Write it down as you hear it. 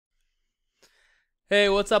Hey,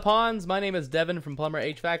 what's up, Hans? My name is Devin from Plumber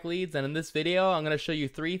HVAC Leads, and in this video, I'm going to show you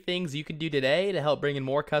 3 things you can do today to help bring in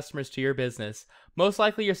more customers to your business. Most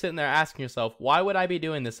likely, you're sitting there asking yourself, why would I be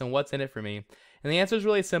doing this and what's in it for me? And the answer is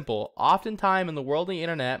really simple. Oftentimes, in the world of the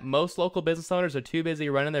internet, most local business owners are too busy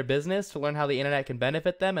running their business to learn how the internet can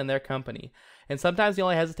benefit them and their company. And sometimes the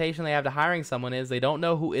only hesitation they have to hiring someone is they don't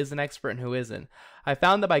know who is an expert and who isn't. I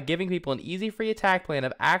found that by giving people an easy free attack plan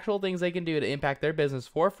of actual things they can do to impact their business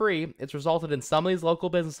for free, it's resulted in some of these local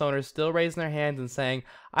business owners still raising their hands and saying,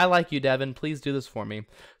 I like you, Devin, please do this for me.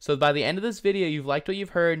 So by the end of this video, you've liked what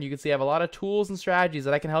you've heard, and you can see I have a lot of tools and strategies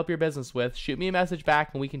that I can help your business with. Shoot me a message back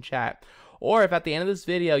and we can chat. Or if at the end of this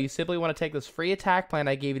video, you simply want to take this free attack plan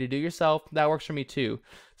I gave you to do yourself, that works for me too.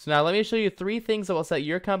 So now let me show you 3 things that will set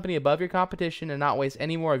your company above your competition and not waste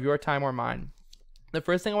any more of your time or mine. The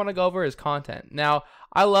first thing I want to go over is content. Now,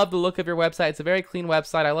 I love the look of your website. It's a very clean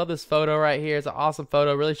website. I love this photo right here. It's an awesome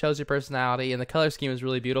photo. It really shows your personality, and the color scheme is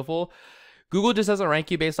really beautiful. Google just doesn't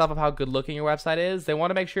rank you based off of how good looking your website is. They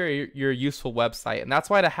want to make sure you're a useful website. And that's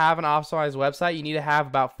why to have an optimized website, you need to have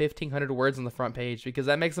about 1,500 words on the front page, because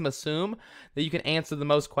that makes them assume that you can answer the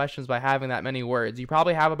most questions by having that many words. You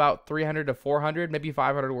probably have about 300 to 400, maybe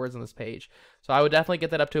 500 words on this page. So I would definitely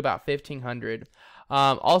get that up to about 1,500.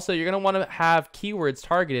 Also, you're going to want to have keywords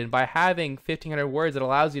targeted. By having 1,500 words, it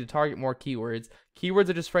allows you to target more keywords. Keywords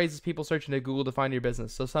are just phrases people search into Google to find your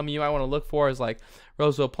business. So some of you might want to look for is like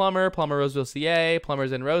Roseville Plumber, Plumber Roseville CA,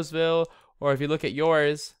 Plumbers in Roseville, or if you look at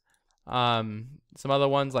yours, some other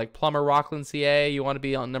ones like Plumber Rocklin CA, you want to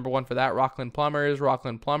be on number 1 for that. Rocklin Plumbers,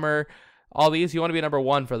 Rocklin Plumber, all these, you want to be number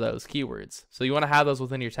 1 for those keywords. So you want to have those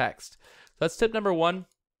within your text. So that's tip number 1.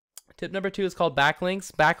 Tip number 2 is called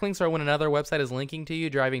backlinks. Backlinks are when another website is linking to you,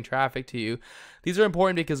 driving traffic to you. These are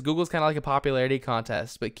important because Google's kind of like a popularity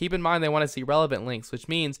contest, but keep in mind they want to see relevant links, which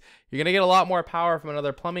means you're going to get a lot more power from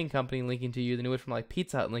another plumbing company linking to you than you would from like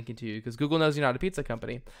Pizza Hut linking to you, because Google knows you're not a pizza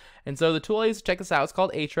company. And so the tool I use to check this out is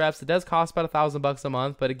called Ahrefs. It does cost about $1,000 a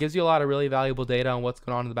month, but it gives you a lot of really valuable data on what's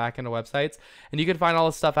going on in the back end of websites, and you can find all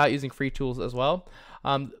this stuff out using free tools as well.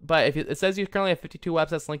 But if it says you currently have 52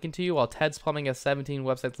 websites linking to you, while Ted's Plumbing has 17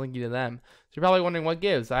 websites linking to them. So you're probably wondering what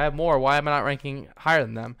gives. I have more. Why am I not ranking higher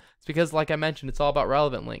than them? It's because, like I mentioned, it's all about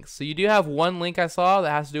relevant links. So you do have one link I saw that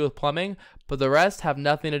has to do with plumbing, but the rest have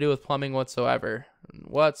nothing to do with plumbing whatsoever.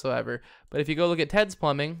 But if you go look at Ted's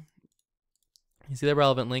Plumbing, you see the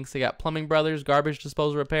relevant links. They got Plumbing Brothers, Garbage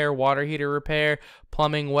Disposal Repair, Water Heater Repair,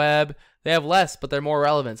 Plumbing Web. They have less, but they're more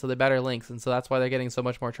relevant, so they're better links, and so that's why they're getting so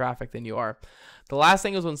much more traffic than you are. The last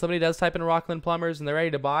thing is when somebody does type in Rocklin Plumbers and they're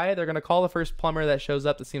ready to buy, they're going to call the first plumber that shows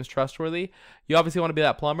up that seems trustworthy. You obviously want to be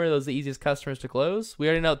that plumber. Those are the easiest customers to close. We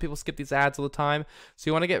already know that people skip these ads all the time, so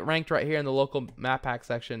you want to get ranked right here in the local map pack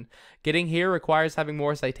section. Getting here requires having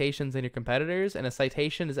more citations than your competitors, and a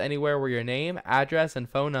citation is anywhere where your name, address, and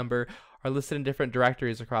phone number are listed in different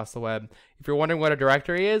directories across the web. If you're wondering what a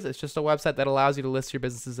directory is, it's just a website that allows you to list your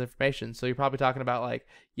business's information. So you're probably talking about like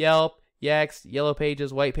Yelp, Yext, Yellow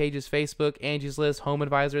Pages, White Pages, Facebook, Angie's List, Home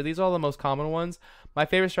Advisor. These are all the most common ones. My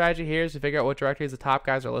favorite strategy here is to figure out what directories the top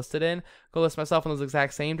guys are listed in, go list myself in those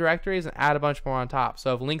exact same directories, and add a bunch more on top.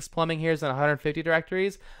 So if Links Plumbing here is in 150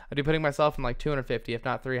 directories, I'd be putting myself in like 250, if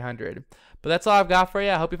not 300. But that's all I've got for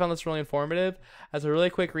you. I hope you found this really informative. As a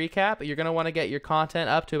really quick recap, you're going to want to get your content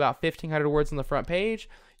up to about 1,500 words on the front page.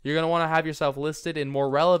 You're going to want to have yourself listed in more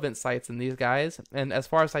relevant sites than these guys. And as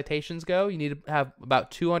far as citations go, you need to have about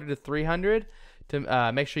 200 to 300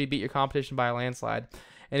 to make sure you beat your competition by a landslide.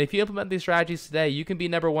 And if you implement these strategies today, you can be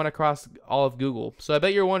number 1 across all of Google. So I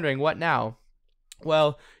bet you're wondering, what now?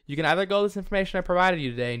 Well, you can either go with this information I provided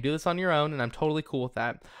you today and do this on your own, and I'm totally cool with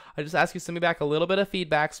that. I just ask you to send me back a little bit of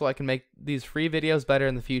feedback so I can make these free videos better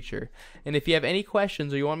in the future. And if you have any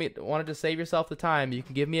questions or you wanted to save yourself the time, you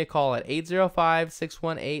can give me a call at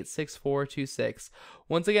 805-618-6426.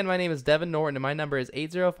 Once again, my name is Devin Norton, and my number is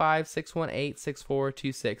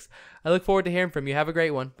 805-618-6426. I look forward to hearing from you. Have a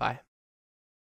great one. Bye.